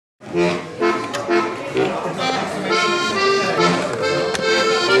Guten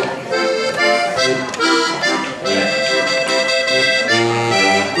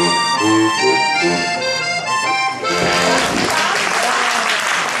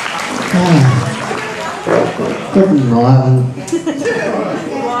Morgen.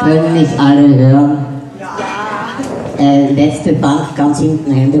 Können mich alle hören? Letzte Bank, ganz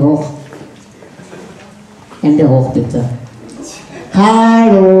hinten, Hände hoch. Hände hoch, bitte.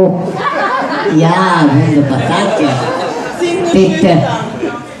 Hallo. Ja, wunderbar, danke. Bitte.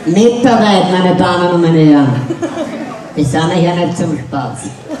 Mitarbeit, meine Damen und meine Herren. Wir sind ja hier nicht zum Spaß.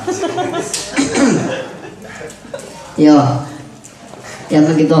 Ja, ich habe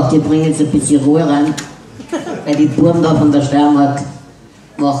mir gedacht, ich bringe jetzt ein bisschen Ruhe rein, weil die Buben da von der Steiermark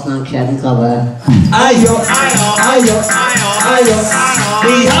machen einen gescheiten Krawall. Ajo, ajo, ajo,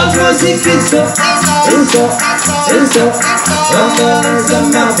 die Hausmusik ist so, und dann ist er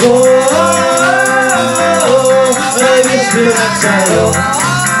mal froh,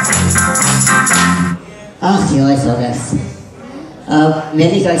 Ach ja, ich sag es.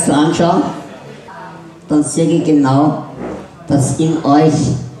 Wenn ich euch so anschaue, dann sehe ich genau, dass in euch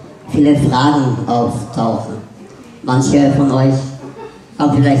viele Fragen auftauchen. Manche von euch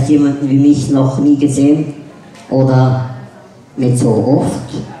haben vielleicht jemanden wie mich noch nie gesehen oder nicht so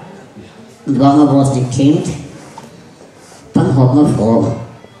oft. Und wenn man was nicht kennt, dann hat man Fragen.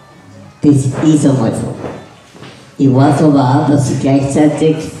 Das ist einmal so. Ich weiß aber auch, dass ihr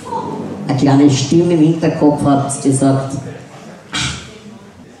gleichzeitig eine kleine Stimme im Hinterkopf habt, die sagt,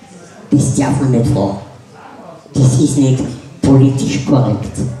 das darf man nicht fragen. Das ist nicht politisch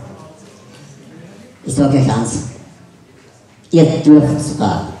korrekt. Ich sage euch eins, ihr dürft es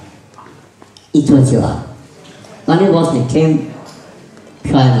fragen. Ich tue es ja auch. Wenn ich was nicht kenne,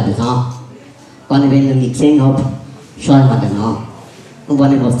 schaue ich mir das an. Wenn ich wen nicht gesehen habe, schaue ich mir den an. Und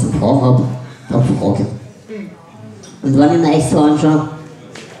wenn ich was zu fragen habe, dann frage ich. Und wenn ich mir euch so anschaue,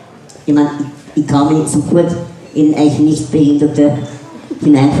 ich meine, ich kann mich so gut in euch Nichtbehinderte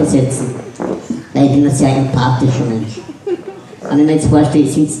hineinversetzen, weil ich bin ein sehr empathischer Mensch. Wenn ich mir jetzt vorstelle,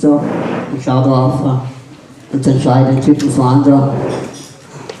 ich sitze da und schaue da auf und dann schaue ich den Typen so an da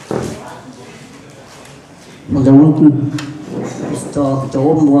und da unten ist da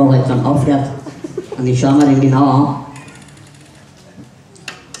oben, wo er halt dann aufhört und ich schaue mir den genau an,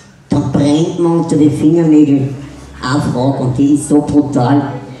 dann brennt man unter die Fingernägel eine Frage und die ist so brutal,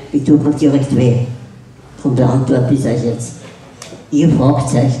 die tut mir direkt weh. Darum beantworte ich es euch jetzt. Ihr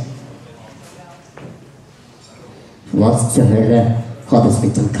fragt euch, was zur Hölle hat es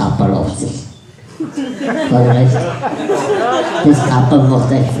mit dem Kapperl auf sich? Hat recht? Das Kapperl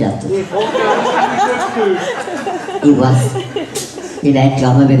macht euch fertig. Ich weiß, die Leute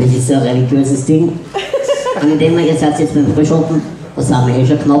glauben mir, das ist so ein religiöses Ding. Und indem ihr seid jetzt beim Frühshoppen, da sind wir eh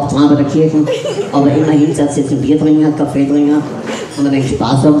schon knapp dran bei der Kirche, aber immerhin seid ihr jetzt ein Biertrinker, Kaffeetrinker und ein wenig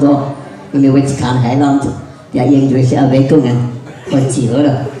Spaß haben da. Und ihr wollt kein Heiland, der irgendwelche Erweckungen vollzieht,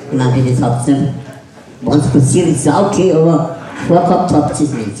 oder? Ich meine, das habt ihr nicht. Wenn es passiert, ist es auch okay, aber vorgehabt habt ihr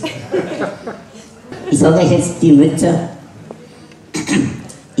es nicht. Ich sage euch jetzt, die Mütze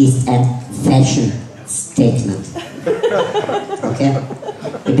ist ein Fashion Statement. Okay?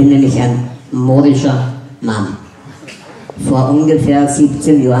 Ich bin nämlich ein modischer Mann. Vor ungefähr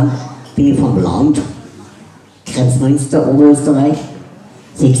 17 Jahren bin ich vom Land, Kreuzmünster, Oberösterreich,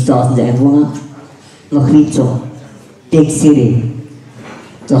 6000 Einwohner, nach Wien gezogen. Big City.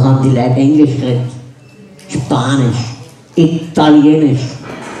 Da haben die Leute Englisch geredet, Spanisch, Italienisch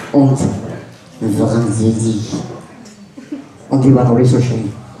und Französisch. Und die waren alle so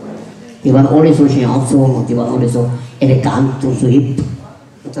schön. Die waren alle so schön angezogen und die waren alle so elegant und so hip.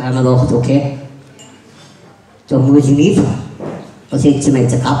 Und da haben wir gedacht, okay, da muss ich mit. Da setze ich mir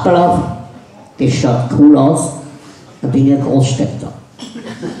jetzt ein Kapperl auf, das schaut cool aus, dann bin ich ein Großstädter.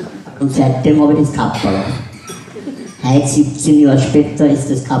 Und seitdem habe ich das Kapperl auf. Heute, 17 Jahre später, ist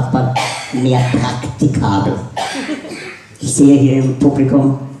das Kapperl mehr praktikabel. Ich sehe hier im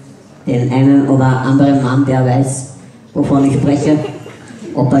Publikum den einen oder anderen Mann, der weiß, wovon ich spreche.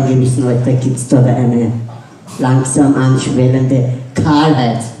 Ab einem gewissen Alter gibt es da eine langsam anschwellende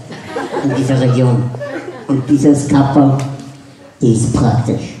Kahlheit in dieser Region. Und dieses Kapperl ist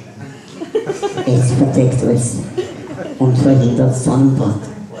praktisch. Es verdeckt alles und verhindert Sonnenbrand.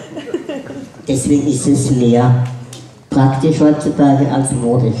 Deswegen ist es mehr praktisch heutzutage als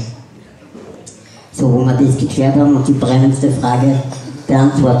modisch. So, wo wir das geklärt haben und die brennendste Frage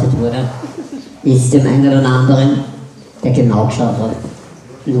beantwortet wurde, ist dem einen oder anderen, der genau geschaut hat,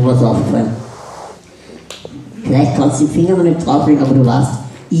 nur was aufgefallen. Vielleicht kannst du den Finger noch nicht drauflegen, aber du weißt,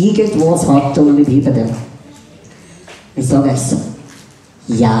 irgendwas hat da noch nicht über dem. Ich sage euch so,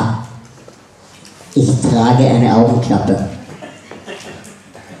 Ja, ich trage eine Augenklappe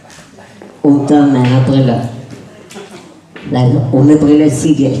unter meiner Brille, weil ohne Brille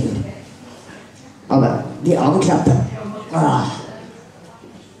sehe ich nicht. Aber die Augenklappe,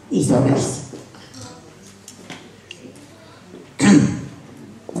 ich sage nichts.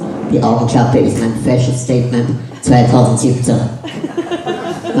 Die Augenklappe ist mein Fashion Statement 2017.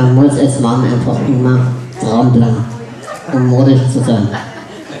 Man muss als Mann einfach immer dranbleiben, um modisch zu sein.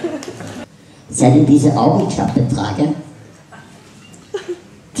 Seit ich diese Augenklappe trage,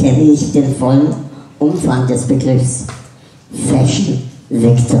 kenne ich den vollen Umfang des Begriffs Fashion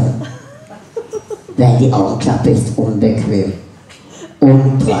Victor. Weil die Augenklappe ist unbequem,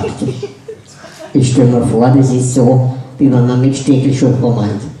 unpraktisch. Ich stelle mir vor, das ist so, wie wenn man mit Steckelschuhen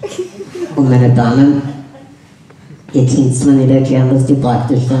rumrennt. Und meine Damen, ihr könnt es mir nicht erklären, dass die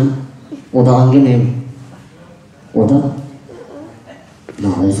praktisch sind oder angenehm. Oder? Na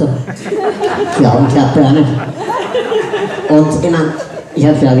also, die Augenklappe auch nicht. Und ich meine, ich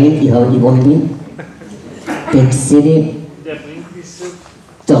habe schon erwähnt, ich wohne in Wien, Big City,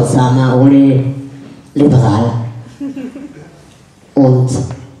 da sind wir alle liberal. Und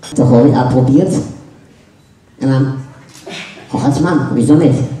da habe ich auch probiert, ich meine, auch als Mann, wieso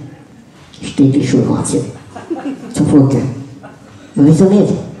nicht? Steht die Schulranze zum Vorgehen. Und wieso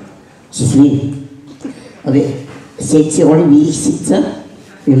nicht? Es ist Wien. Aber seht ihr alle, wie ich sitze,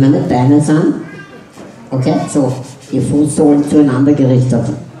 wie meine Beine sind? Okay, so, ihr Fußsohlen zueinander gerichtet.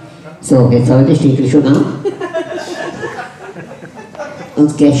 So, jetzt habe ich die Stiefel schon an.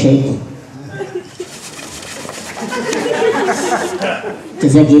 Und gehe shaken.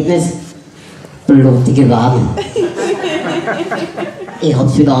 Das Ergebnis? Blutige Waden. Ich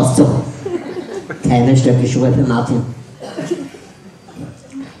hab's wieder ausgezogen. Keine Stöckelschuhe für Martin.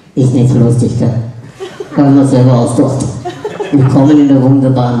 Ist nicht so lustig, gell? Habe ich mir selber ausgedacht. Willkommen in der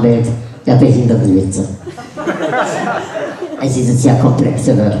wunderbaren Welt der Behindertenwitze. Es ist eine sehr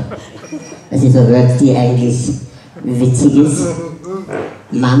komplexe Welt. Es ist eine Welt, die eigentlich witzig ist.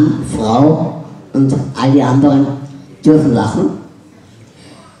 Mann, Frau und alle anderen dürfen lachen.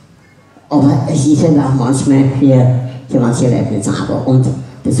 Aber es ist ja auch manchmal für manche Leute nicht sauber. Und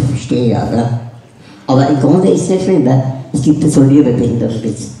das verstehe ich ja. Oder? Aber im Grunde ist es nicht schlimm, weil es gibt so liebe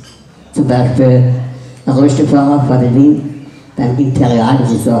Behindertenwitze. Zum Beispiel ein Rollstuhlfahrer fährt in Wien beim Imperial,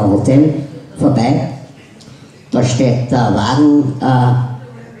 das ist so ein Hotel, vorbei. Da steht der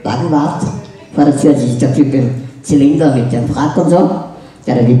Wagenwart vor der Tür, das ist der Typ im Zylinder mit dem Frack und so,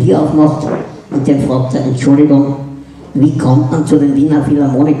 der die Bier aufmacht und den fragt er, Entschuldigung, wie kommt man zu den Wiener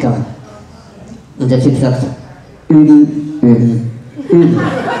Philharmonikern? Und der Typ sagt, üben, üben, üben.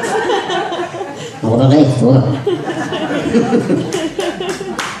 Hat er recht, oder?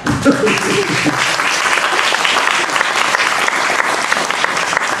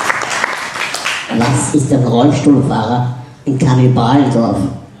 Was ist ein Rollstuhlfahrer in Kannibalendorf?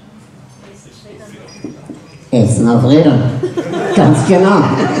 Essen auf Rädern. Ganz genau.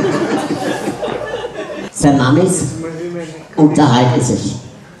 Seine Mamis unterhalten sich.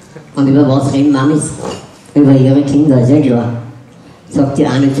 Und über was reden Mamis? Über ihre Kinder, ist ja klar. Sagt die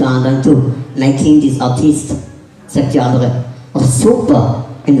eine zur anderen, du, mein Kind ist Autist. Sagt die andere, ach super,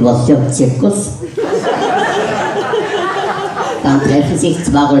 in was für einem Zirkus? Dann treffen sich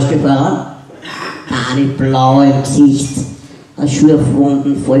zwei Rollstuhlfahrer, eine blau im Gesicht, ein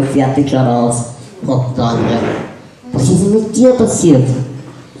Schürfwunden, voll fertig schaut aus, fragt der andere, was ist denn mit dir passiert?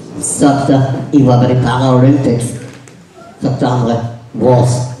 Sagt er, ich war bei den Paralympics. Sagt der andere,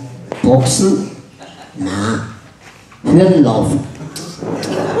 was? Boxen? Na, Hürdenlaufen.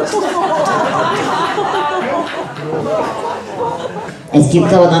 Es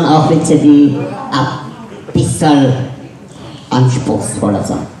gibt aber dann auch Witze, die ein bisschen anspruchsvoller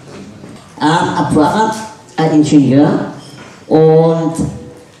sind. Ein Pfarrer, ein Ingenieur und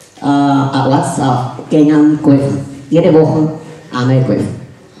ein Arzt gehen golfen. Jede Woche einmal golfen.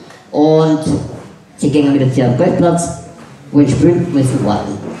 Und sie gehen wieder zu ihrem Golfplatz, wollen spielen, müssen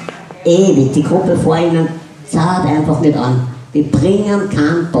warten. Ewig, die Gruppe vor ihnen zahlt einfach nicht an. Die bringen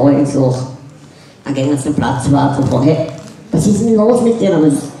keinen Ball ins Loch. Dann gehen sie zum Platzwart und fragen, hey, was ist denn los mit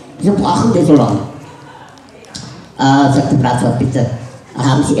denen? Wieso brauchen die so lange? Sagt der Platzwart, bitte,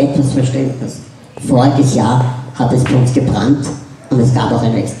 haben Sie etwas Verständnis? Voriges Jahr hat es bei uns gebrannt und es gab auch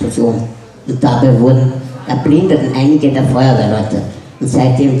eine Explosion. Und dabei erblindeten einige der Feuerwehrleute. Und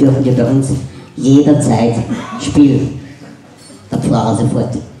seitdem dürfen wir bei uns jederzeit spielen. Der Pfarrer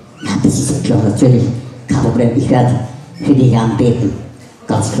sofort. Na, das ist ja klar, natürlich, kein Problem, ich werde für die Herren beten.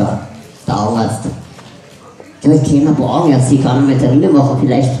 Ganz klar. Der Augenarzt. Ja, ich kenne ein paar Augenärzte, ich kann eine Termine machen,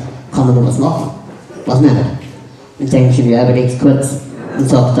 vielleicht kann man noch was machen. Was nicht. Und der Ingenieur überlegt kurz, und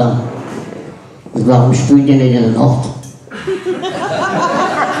sagt dann, und warum spielt ihr nicht in der Nacht?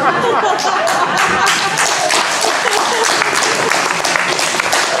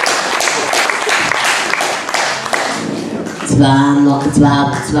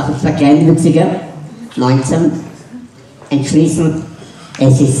 Zwei Kleinwüchsige, 19, entschließen,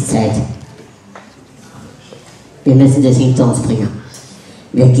 es ist Zeit. Wir müssen das hinter uns bringen.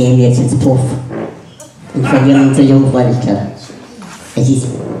 Wir gehen jetzt ins Puff und verlieren unsere Jungfräulichkeit. Es ist,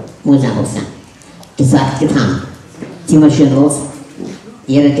 muss einfach sein. Gesagt, getan. Ziehen wir schön los.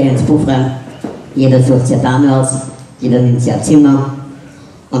 Jeder geht ins Puff rein. Jeder sucht sich eine Dame aus. Jeder nimmt sich ein Zimmer.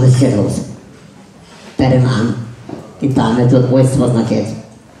 Und es geht los. Bei dem einen, die Dame tut alles, was noch geht.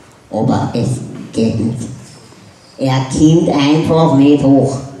 Aber es geht nicht. Er kommt einfach nicht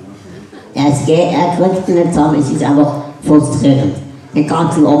hoch. Er kriegt ihn nicht zusammen. Es ist einfach frustrierend. Den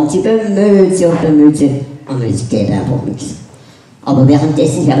ganzen Abend, sie bemüht sich und es geht einfach nichts. Aber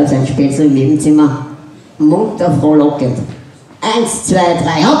währenddessen hat er sein Spätzle im Nebenzimmer munter frohlockend. 1, 2, 3,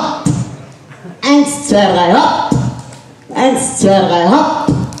 hopp! 1, 2, 3, hopp! 1, 2, 3,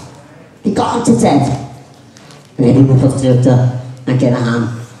 hopp! Die ganze Zeit. Und er immer frustrierter, dann geht er heim.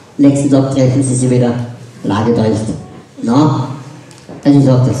 Nächsten Tag treffen sie sich wieder. Lage da ist. Na? Also ich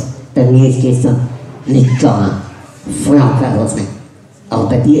sag das. Bei mir ist gestern nicht gegangen. Voll angehört hat's nicht. Aber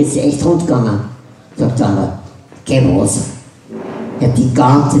bei dir ist es echt rund gegangen. Sagt der andere. Geh was. Er hat die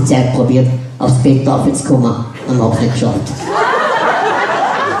ganze Zeit probiert, aufs Bett aufzukommen und hab's nicht geschafft.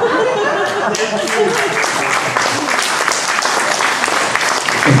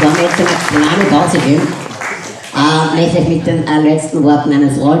 Und wenn wir jetzt eine kleine Pause gehen, möchte ich mit den letzten Worten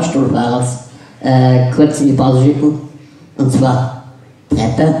eines Rollstuhlfahrers kurz in die Pause schicken. Und zwar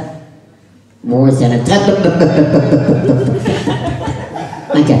Treppe. Wo ist eine Treppe?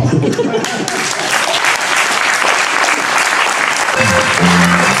 Danke.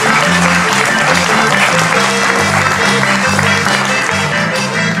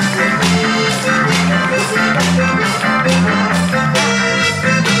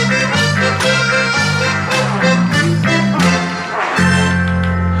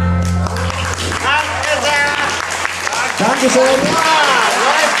 Dankeschön.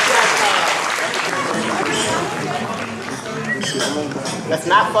 Das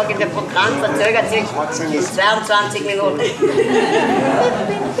nachfolgende Programm verzögert sich 22 Minuten.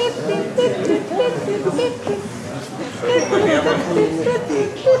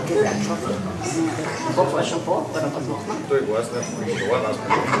 Kopf war schon vor, oder was macht man? Ich weiß nicht,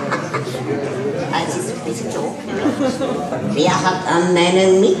 Es ist ein bisschen so. Wer hat an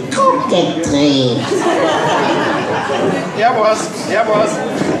meinem Mikro gedreht? Er war's.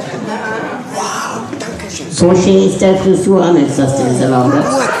 So schön ist der Frisur auch nicht, dass du das erlaubt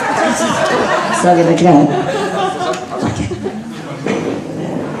hast. Sag ich dir gleich. Danke.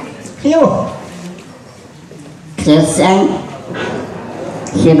 Jo. Grüß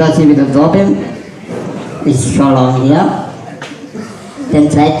euch. Schön, dass ich wieder da bin. Ist schon lange her. Den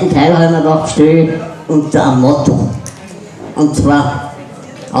zweiten Teil habe ich mir gedacht, stelle unter einem Motto. Und zwar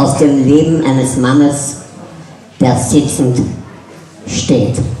aus dem Leben eines Mannes, der sitzend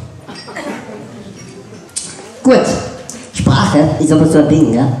steht. Gut, Sprache ist aber so ein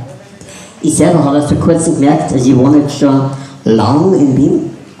Ding, ja. Ich selber habe es vor kurzem gemerkt, also ich wohne jetzt schon lang in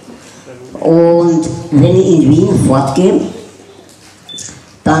Wien. Und wenn ich in Wien fortgehe,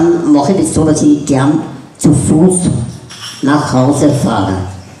 dann mache ich das so, dass ich gern zu Fuß nach Hause fahre.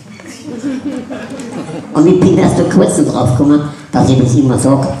 Und ich bin erst vor kurzem drauf gekommen, dass ich das immer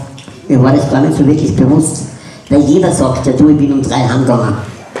sage. Mir war das gar nicht so wirklich bewusst. Weil jeder sagt ja, du, ich bin um 3 heimgegangen.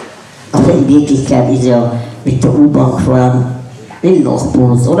 Aber in Wirklichkeit ist ja mit der U-Bahn gefahren, mit dem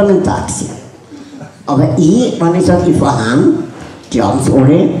Nachtbus oder mit dem Taxi. Aber ich, wenn ich sage, ich fahre heim, glauben sie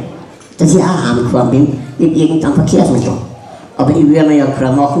alle, dass ich auch heimgefahren bin mit irgendeinem Verkehrsmittel. Aber ich würde mir ja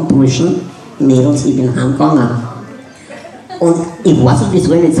klar machen, Burschen, Mädels, ich bin heimgegangen. Und ich weiß nicht,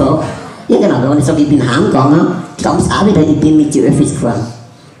 wieso ich nicht sage, ja genau, wenn ich sage, ich bin heimgegangen, glauben sie auch wieder, ich bin mit den Öffis gefahren.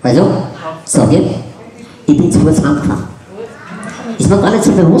 Also, sage ich bin zu Fuß heimgefahren. Ist mir gar nicht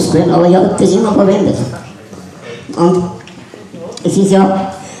so bewusst drin, aber ich habe das immer verwendet. Und es ist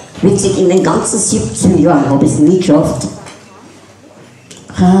ja witzig, in den ganzen 17 Jahren habe ich es nie geschafft,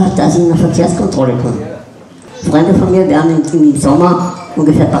 dass ich in eine Verkehrskontrolle komme. Freunde von mir werden im Sommer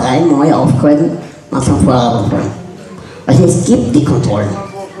ungefähr 3 Mal aufgehalten, wenn sie am Fahrrad fahren. Also es gibt die Kontrollen.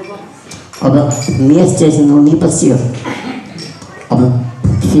 Aber mir ist das noch nie passiert. Aber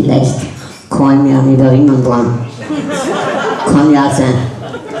vielleicht kann ich mich auch nicht erinnern dran. Kann ja auch sein.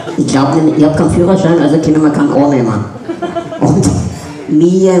 Ich glaube, ich habe keinen Führerschein, also können wir keinen annehmen. Und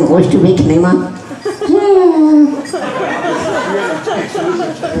mich im Rollstuhl wegnehmen.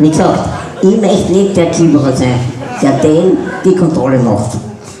 Wie gesagt, ich möchte nicht der Kieberer sein, der den die Kontrolle macht.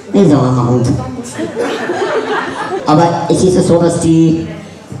 Das ist ein armer Hund. Aber es ist ja so, dass die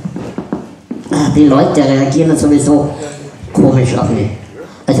Leute reagieren sowieso komisch auf mich.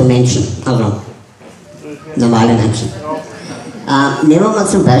 Also Menschen, also normale Menschen. Nehmen wir mal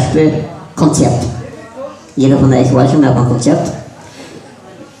zum Beispiel Konzert. Jeder von euch war schon mal beim Konzert.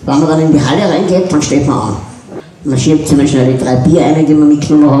 Wenn man dann in die Halle reingeht, dann steht man an. Man schiebt ziemlich schnell die 3 Bier ein, die man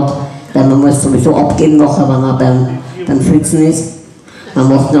mitgenommen hat, weil man muss sowieso abgeben nachher, wenn man beim Pfützen ist. Man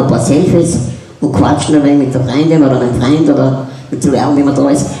macht noch ein paar Selfies und quatscht noch ein wenig mit der Freundin oder einem Freund oder mit der Werbung, wie man da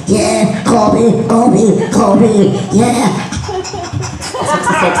ist. Yeah, Robby, yeah. Das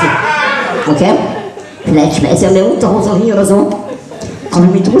ist sexy. Okay? Vielleicht schmeiße ich eine Unterhose hin oder so. Kann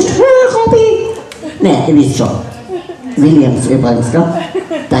ich mich duschen? Robby! Nein, ihr wisst schon. Williams übrigens, gell?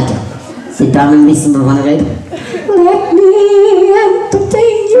 Danke. Die Damen wissen, wovon ich rede. Let me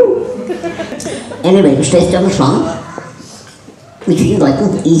entertain you. Anyway, du stehst ja am Schwamm. Mit vielen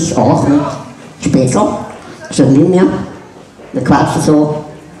Leuten, ich auch, mit Spätzl, schon neben mir. Wir quatschen so,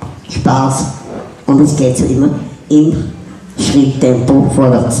 Spaß. Und es geht so immer im Schritttempo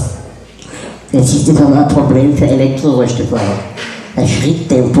vorwärts. Jetzt ist das aber ein Problem für Elektrorollstuhlfahrer. Ein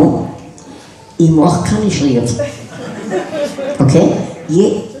Schritttempo, ich mache keine Schritte. Okay?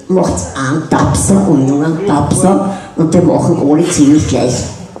 Ihr macht einen Tapser und nur einen Tapser und die machen alle ziemlich gleich.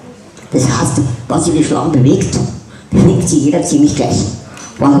 Das heißt, wenn sich die Schlange bewegt sich jeder ziemlich gleich.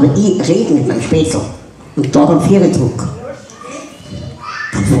 Wenn aber ich rede mit meinem Spätzl und da dann 4 drücke,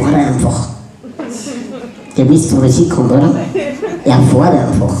 dann fährt er einfach. Ihr wisst, wo das hinkommt, oder? Er fährt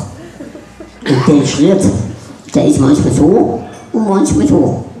einfach. Und der Schritt, der ist manchmal so und manchmal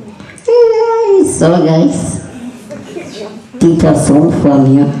so. Ja, ich sage euch, die Person vor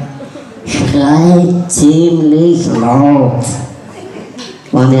mir schreit ziemlich laut,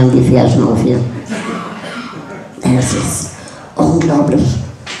 wenn ich an die Fersen aufhöre. Es ist unglaublich.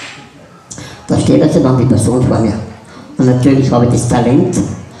 Da steht also dann die Person vor mir. Und natürlich habe ich das Talent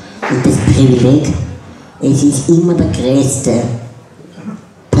und das Privileg, es ist immer der größte,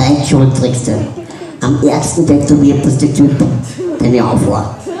 breitschultrigste, am ärgsten tätowierteste Typ, den ich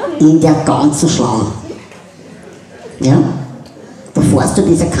anfahre. In der ganzen Schlange. Ja? Da fährst du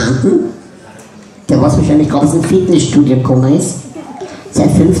dieser Kanten, der was wahrscheinlich gerade aus dem Fitnessstudio gekommen ist, sein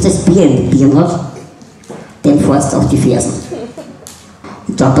 5. Bier in den Birnen hat, den fährst du auf die Fersen.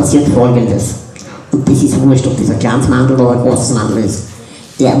 Und dann passiert Folgendes. Und das ist wurscht, ob das ein kleines Mandel oder ein großes Mandel ist.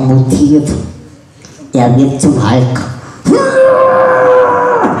 Er mutiert. Er wird zum Hulk.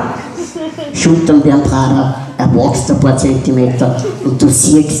 Schultern werden breiter, er wächst ein paar Zentimeter und du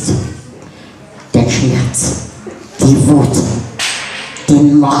siehst den Schmerz, die Wut,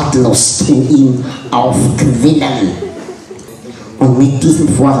 den Mordlust in ihm aufquillen. Und mit diesem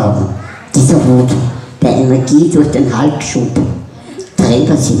Vorhaben, dieser Wut, der Energie durch den Halsschub, dreht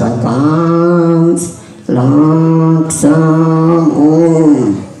er sich dann ganz langsam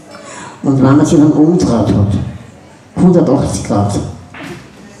um. Und wenn er sich dann umdreht hat, 180 Grad,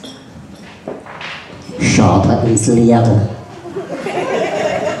 schaut er ins Leere.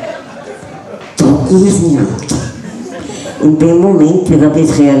 Da ist niemand. In dem Moment, wie er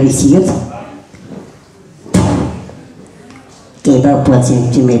das realisiert, geht er ein paar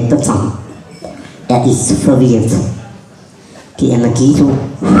Zentimeter zusammen. Er ist verwirrt. Die Energie so.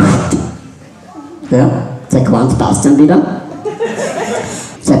 Ja, sein Quant passt dann wieder.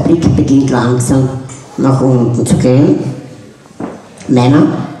 Sein Blick beginnt langsam nach unten zu gehen. Meiner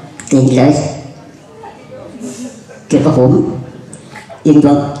gehen gleich. Geht nach oben.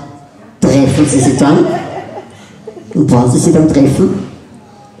 Irgendwann treffen sie sich dann. Und wenn sie sich dann treffen,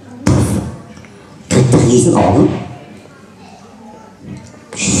 kriegt er riesen Augen.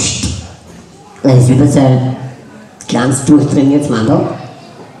 Er ist wieder sein kleines durchtrainiertes Mandel.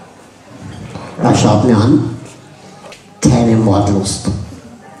 Er schaut mir an. Keine Mordlust.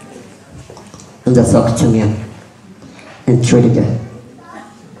 Und er sagt zu mir, entschuldige.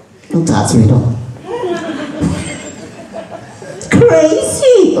 Und dreht sich wieder um.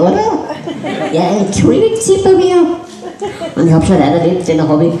 Crazy, oder? Er entschuldigt sich bei mir. Und ich habe schon einen erlebt, den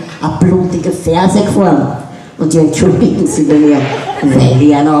habe ich eine blutige Ferse gefahren. Und die entschuldigen sich bei mir, weil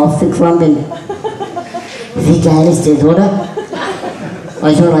ich einer aufgefahren bin. Wie geil ist das, oder?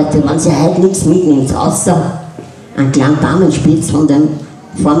 Also Leute, wenn ihr heute nichts mitnehmt, außer einen kleinen Damenspitz von dem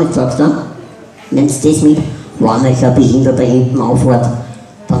Vormittag da, nehmt das mit, wenn euch ein Behinderter hinten auffährt,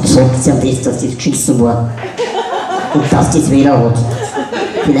 dann sagt ihr ihm das, dass das geschissen war. Und dass das weder hat.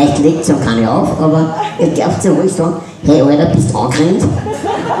 Vielleicht legt es ihm keine auf, aber ihr dürft ja ruhig sagen, hey Alter, bist du angerannt?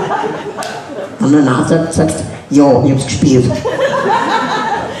 Und danach sagst ja, ich hab's gespielt.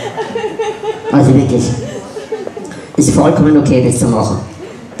 Also wirklich, ist vollkommen okay, das zu machen.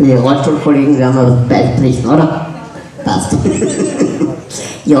 Die Rollstuhlkollegen werden wir beipflichten, oder? Passt.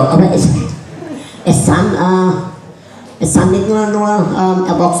 Ja, aber es sind nicht nur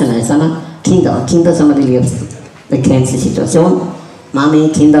Erwachsene, es sind auch Kinder. Und Kinder sind mir die Liebsten. Da kennst die Situation, Mami,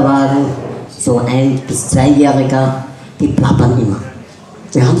 Kinderwagen, so 1- bis 2-Jähriger, die plappern immer.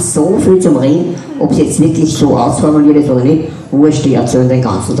 Die haben so viel zum Reden, ob sie jetzt wirklich so ausformuliert ist oder nicht, wurscht, die erzählen den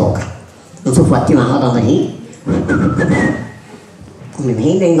ganzen Tag. Und sofort die Mama dann dahin. Und mit dem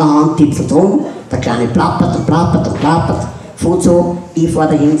Handy in der Hand tippt rum, der Kleine plappert und plappert und plappert. Fährt so, ich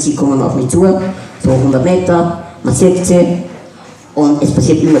fahre dahin, sie kommen auf mich zu, so 100 Meter, man sieht sie und es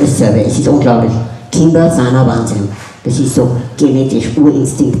passiert immer dasselbe. Es ist unglaublich. Kinder sind ein Wahnsinn. Das ist so genetisch,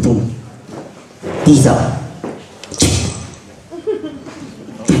 Urinstinkt. Dieser.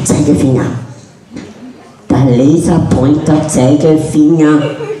 Der Zeigefinger. Der Laserpointer, Zeigefinger.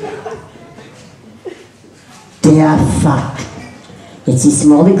 Der Fuck. Jetzt ist es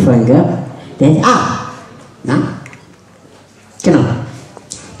mir aufgefallen, gell? Na? Genau.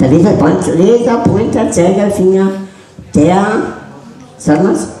 Der Laserpointer, Zeigefinger, der, sagen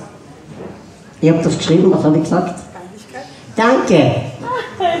wir's? Ich habe das geschrieben, was habe ich gesagt? Danke.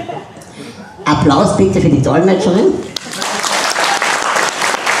 Applaus bitte für die Dolmetscherin.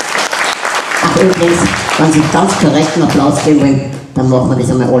 Ach übrigens, wenn Sie ganz korrekten Applaus geben wollen, dann machen wir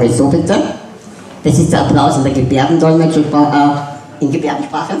das einmal alle so bitte. Das ist der Applaus in der Gebärdendolmetschersprache, in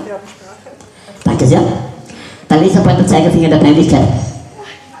Gebärdensprache. Danke sehr. Der Laserpointer Zeigefinger der Peinlichkeit.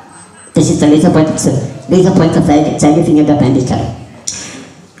 Das ist der Laserpointer Zeigefinger der Peinlichkeit.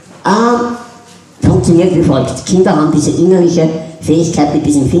 Funktioniert wie folgt. Kinder haben diese innerliche Fähigkeit, mit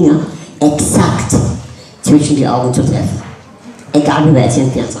diesem Finger exakt zwischen die Augen zu treffen. Egal wie weit sie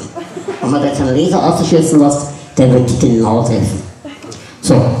entfernt sind. Wenn man da jetzt einen Laser ausschießen lässt, der wird genau treffen.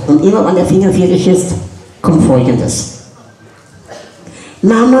 So, und immer wenn der Finger fertig ist, kommt Folgendes.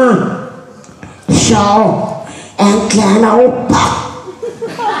 Mama, schau, ein kleiner Opa.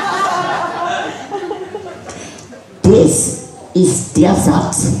 Das ist der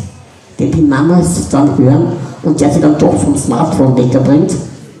Satz, den die Mamas dann hören und der sie dann doch vom Smartphone wegbringt.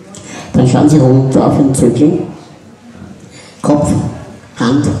 Dann schauen sie runter auf den Zögling. Kopf,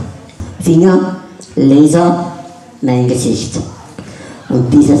 Hand, Finger, Laser, mein Gesicht.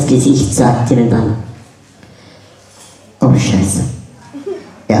 Und dieses Gesicht sagt ihnen dann, oh Scheiße,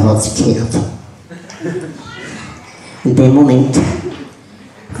 er hat's gehört. In dem Moment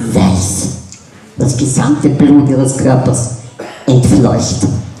weiß das gesamte Blut ihres Körpers entfleucht.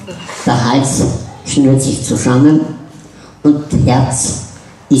 Der Hals schnürt sich zusammen und das Herz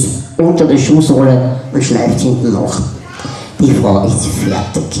ist unter der Schuhsohle und schleift hinten noch. Die Frau ist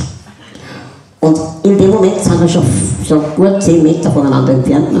fertig. Und in dem Moment sind wir schon so gut 10 Meter voneinander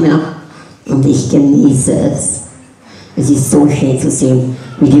entfernt. Und ich genieße es. Es ist so schön zu sehen,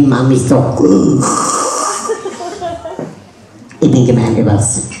 wie die Mami so. Ich bin gemein über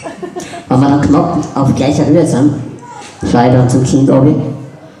was. Wenn wir dann knapp auf gleicher Höhe sind, schaue ich dann zum Kind runter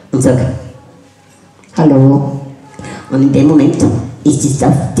und sage, hallo. Und in dem Moment ist es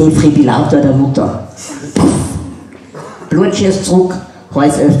der Defibrillator der Mutter. Blut schießt zurück,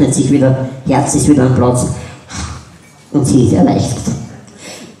 Hals öffnet sich wieder, Herz ist wieder am Platz und sie ist erleichtert.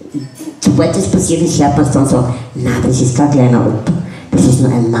 Sobald das passiert ist, hört man es dann so, na, das ist kein kleiner Opa, das ist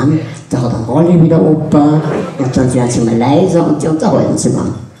nur ein Mann, der hat eine Rolle wie der Opa und dann werden sie mal leiser und die unterhalten sich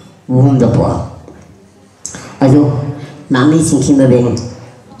dann. Wunderbar. Also, Mami sind Kinderwegen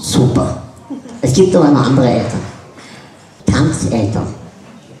super. Es gibt aber noch andere Eltern. Tanzeltern.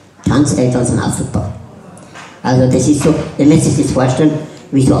 Tanzeltern sind auch super. Also das ist so, ihr müsst euch das vorstellen,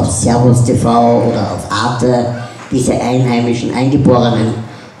 wie so auf Servus TV oder auf Arte, diese einheimischen, eingeborenen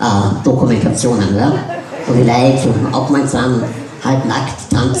Dokumentationen, ja? Wo die Leute so aufmerksam, halb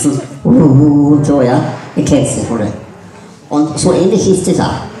nackt tanzen und so, ja, ihr kennt es nicht, oder? Und so ähnlich ist es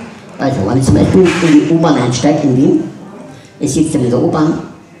auch. Also, wenn ich zum Beispiel in die U-Bahn einsteige in Wien, ich sitze in der U-Bahn,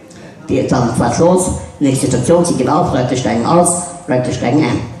 dann fährt los, nächste Station, sie geht auf, Leute steigen aus, Leute steigen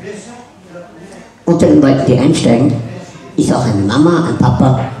ein. Unter den Leuten, die einsteigen, ist auch eine Mama, ein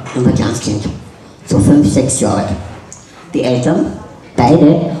Papa und ein kleines Kind. So 5, 6 Jahre alt. Die Eltern,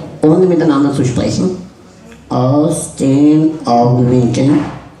 beide, ohne miteinander zu sprechen, aus den Augenwinkeln,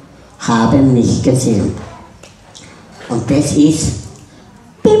 haben mich gesehen. Und das ist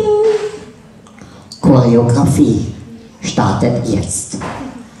Bim! Choreografie startet jetzt.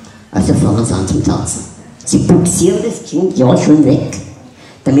 Also fangen sie an zum Tanzen. Sie buxieren das Kind ja schon weg,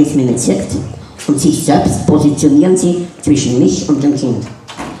 damit es mich nicht sieht. Und sich selbst positionieren sie zwischen mich und dem Kind.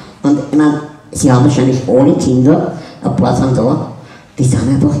 Und ich meine, sie haben wahrscheinlich alle Kinder, ein paar sind da, die sind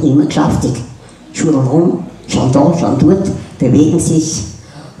einfach immer kraftig. schwuren rum, schauen da, schauen dort, bewegen sich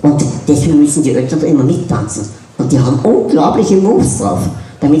und deswegen müssen die Eltern da immer mittanzen. Und die haben unglaubliche Moves drauf,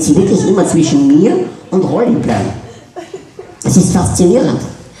 damit sie wirklich immer zwischen mir und Rolli bleiben. Das ist faszinierend,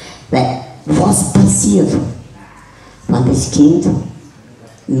 weil was passiert, wenn das Kind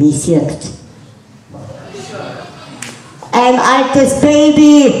mich sieht? Ein altes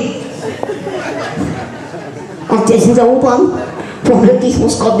Baby! Und das in der U-Bahn, womöglich, wo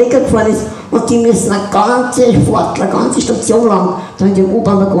es gerade weggefahren ist, und die müssen eine ganze Station lang da in dem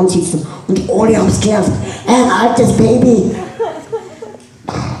U-Bahn-Waggon sitzen. Und alle haben es gehört. Ein altes Baby!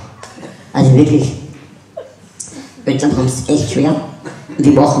 Also wirklich, Eltern haben es echt schwer und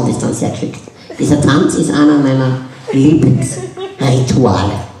die machen das dann sehr geschickt. Dieser Tanz ist einer meiner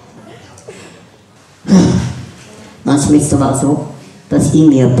Lieblingsrituale. Manchmal ist es aber auch so, dass ich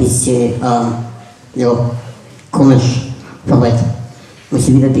mir ein bisschen komisch verhalte. Muss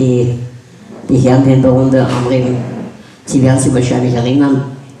ich wieder die Herren, die in der Runde anreden. Sie werden sich wahrscheinlich erinnern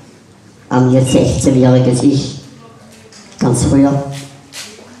an ihr 16-jähriges Ich, ganz früher.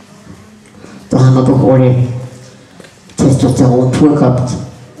 Da haben wir doch alle Testosteron pur gehabt.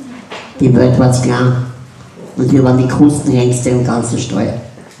 Die Welt war zu klein und wir waren die coolsten Hengste im ganzen Stall.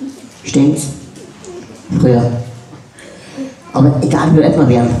 Stimmt's? Früher. Aber egal wie alt wir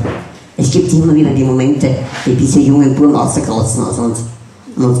werden, es gibt immer wieder die Momente, die diese jungen Buben rauskratzen aus uns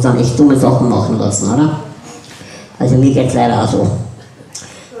und uns dann echt dumme Sachen machen lassen, oder? Also mir geht's leider auch so.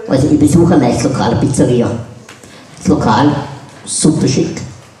 Also ich besuche ein neues Lokal, eine Pizzeria. Das Lokal, super schick,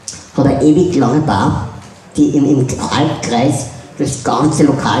 hat eine ewig lange Bar, die im Halbkreis durchs ganze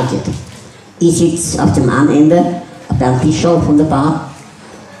Lokal geht. Ich sitze auf dem einen Ende beim Bischof von der Bar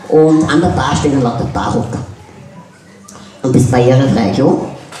und an der Bar stehen lauter Barhocker. Und das barrierefreie Klo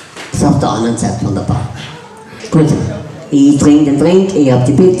ist auf der anderen Seite von der Bar. Gut, ich trinke den Trink, ich habe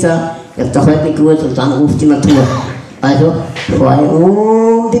die Pizza, ich habe doch heute nicht gut und dann ruft die Natur. Also fahre ich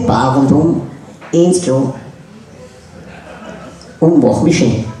um die Bar rundum ins Klo und mache mich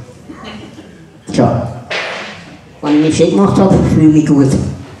schön. Schau, wenn ich mich schön gemacht habe, fühle ich mich gut.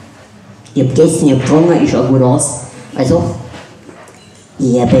 Ich habe gegessen, ich habe getrunken, ich schaue gut aus. Also,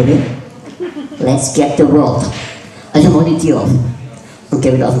 yeah baby, let's get the world. Also mache ich die Tür auf und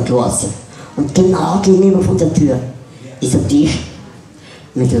gehe wieder auf den Klo raus. Und genau gegenüber von der Tür ist ein Tisch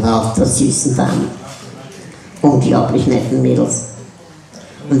mit lauter süßen Damen. Unglaublich netten Mädels.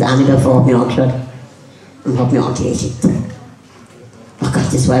 Und eine davon hat mich angeschaut und hat mich angelächelt. Ach Gott,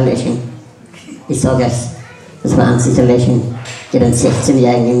 das war ein Lächeln. Ich sage euch, das war eins dieser Lächeln, die den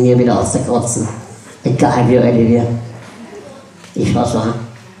 16-Jährigen in mir wieder rauskratzen. Egal wie alt wir. Ich schaue so an.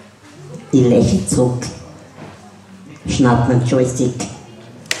 Ich lächle zurück. Schnapp meinen Joystick.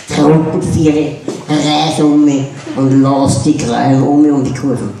 Trunkenviere, reiß um mich und lass die Krallen um mich um die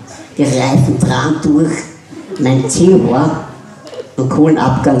Kurven. Die Reifen dran durch. Mein Ziel war, einen coolen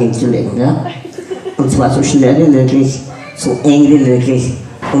Abgang hinzulegen. Ja? Und zwar so schnell wie möglich, so eng wie möglich,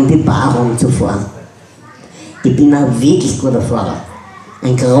 um die Bar rumzufahren. Ich bin ein wirklich guter Fahrer.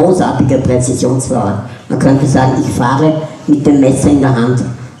 Ein großartiger Präzisionsfahrer. Man könnte sagen, ich fahre mit dem Messer in der Hand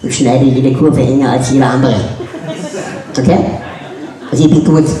und schneide jede Kurve enger als jeder andere. Okay? Also ich bin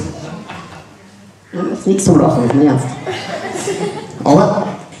gut. Ja, das ist nichts zum Lachen, ist mir ernst. Aber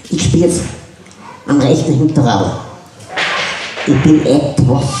ich spüre es am rechten Hinterrad. Ich bin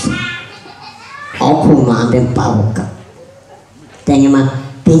etwas angekommen an den Barhocker. Denke ich mir,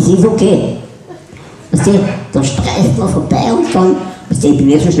 das ist okay. Weißt du, da streift man vorbei und dann, weißt du, ich bin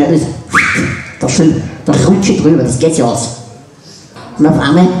nicht so schnell, da rutsche ich drüber, das geht ja aus. Und auf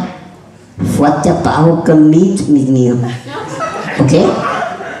einmal fährt der Barhocker mit mir. Okay?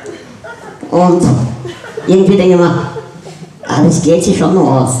 Und irgendwie denke ich mir, das geht sich schon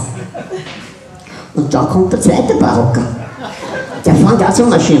noch aus. Und dann kommt der zweite Barhocker. Der fängt auch so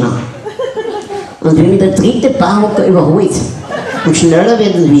Maschine an. Und wenn mich der dritte Barhocker überholt und schneller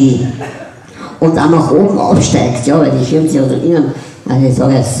wird wie ich und auch nach oben aufsteigt, ja, weil die schirmt sich unter ihnen, also ich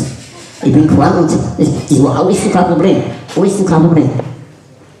sage jetzt, ich bin gefahren und das war alles kein Problem. Alles kein Problem.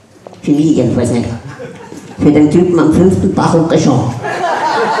 Für mich jedenfalls nicht. Für den Typen am 5. Barhocker schon.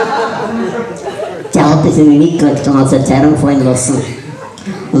 Der hat das nämlich mitgekriegt und hat seine Zeitung fallen lassen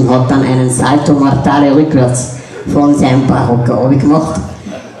und hat dann einen Salto Mortale rückwärts von seinem Barhocker gemacht.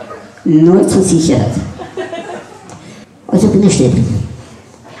 Nur zur Sicherheit. Also bin ich stehen geblieben.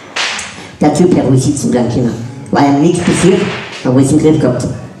 Der Typ hat wohl sitzen bleiben können. War ihm nichts passiert, aber es im Griff gehabt.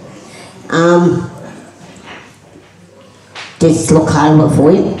 Das Lokal war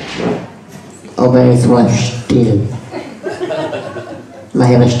voll, aber es war still. Man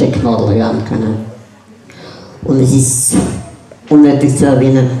hätte eine Stecknadel hören können. Und es ist unnötig zu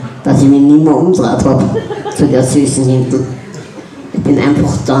erwähnen, dass ich mich nicht mehr umgedreht habe zu der Süßen hinten. Ich bin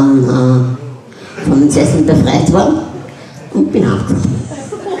einfach dann von den Sesseln befreit worden und bin heimgekommen.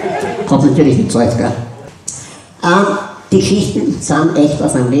 Hab natürlich nicht gezahlt, gell. Die Geschichten sind echt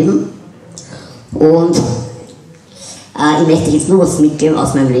aus meinem Leben und ich möchte jetzt nur was mitgeben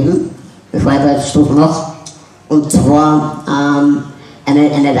aus meinem Leben, bevor ich da jetzt Stunden mache, und zwar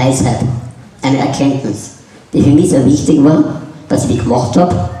eine Weisheit, eine Erkenntnis, die für mich sehr wichtig war, dass ich die gemacht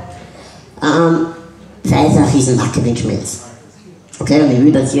habe. Weisach ist ein Ackerwindschmelz. Okay, und ich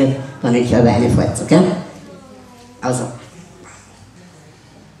will das hier dann nicht selber reinfällt, okay? Also.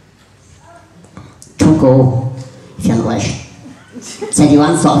 To go für den Arsch. Seit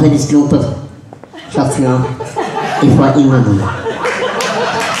Jahren sauber das klumpert. Schaut's mir an. Ich fahr immer noch.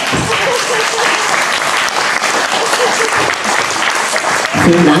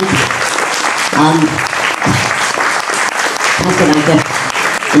 Vielen Dank. Danke.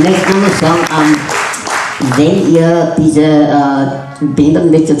 Ich möchte nur noch sagen, wenn ihr diese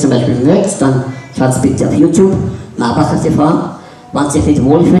Behindertenwitze zum Beispiel mögt, dann schaut bitte auf YouTube, mabacher TV. Wenn ihr euch nicht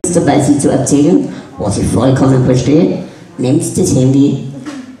wohlfühlt dabei, sie zu erzählen, was ich vollkommen verstehe, nehmt das Handy,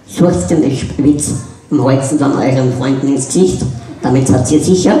 sucht den Witz und haltet dann euren Freunden ins Gesicht. Damit seid ihr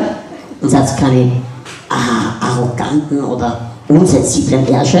sicher und seid keine arroganten oder unsensiblen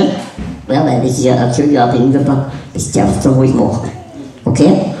Ärsche, ja, weil ich ja erzähle, ja, Behinderter, das darfst du ruhig machen.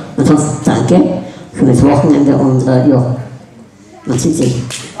 Okay? Und sonst danke, schönes Wochenende und ja, man sieht sich.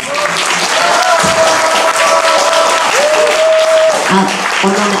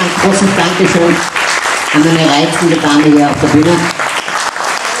 Und dann ein großes Dankeschön an meine reizende Dame hier auf der Bühne.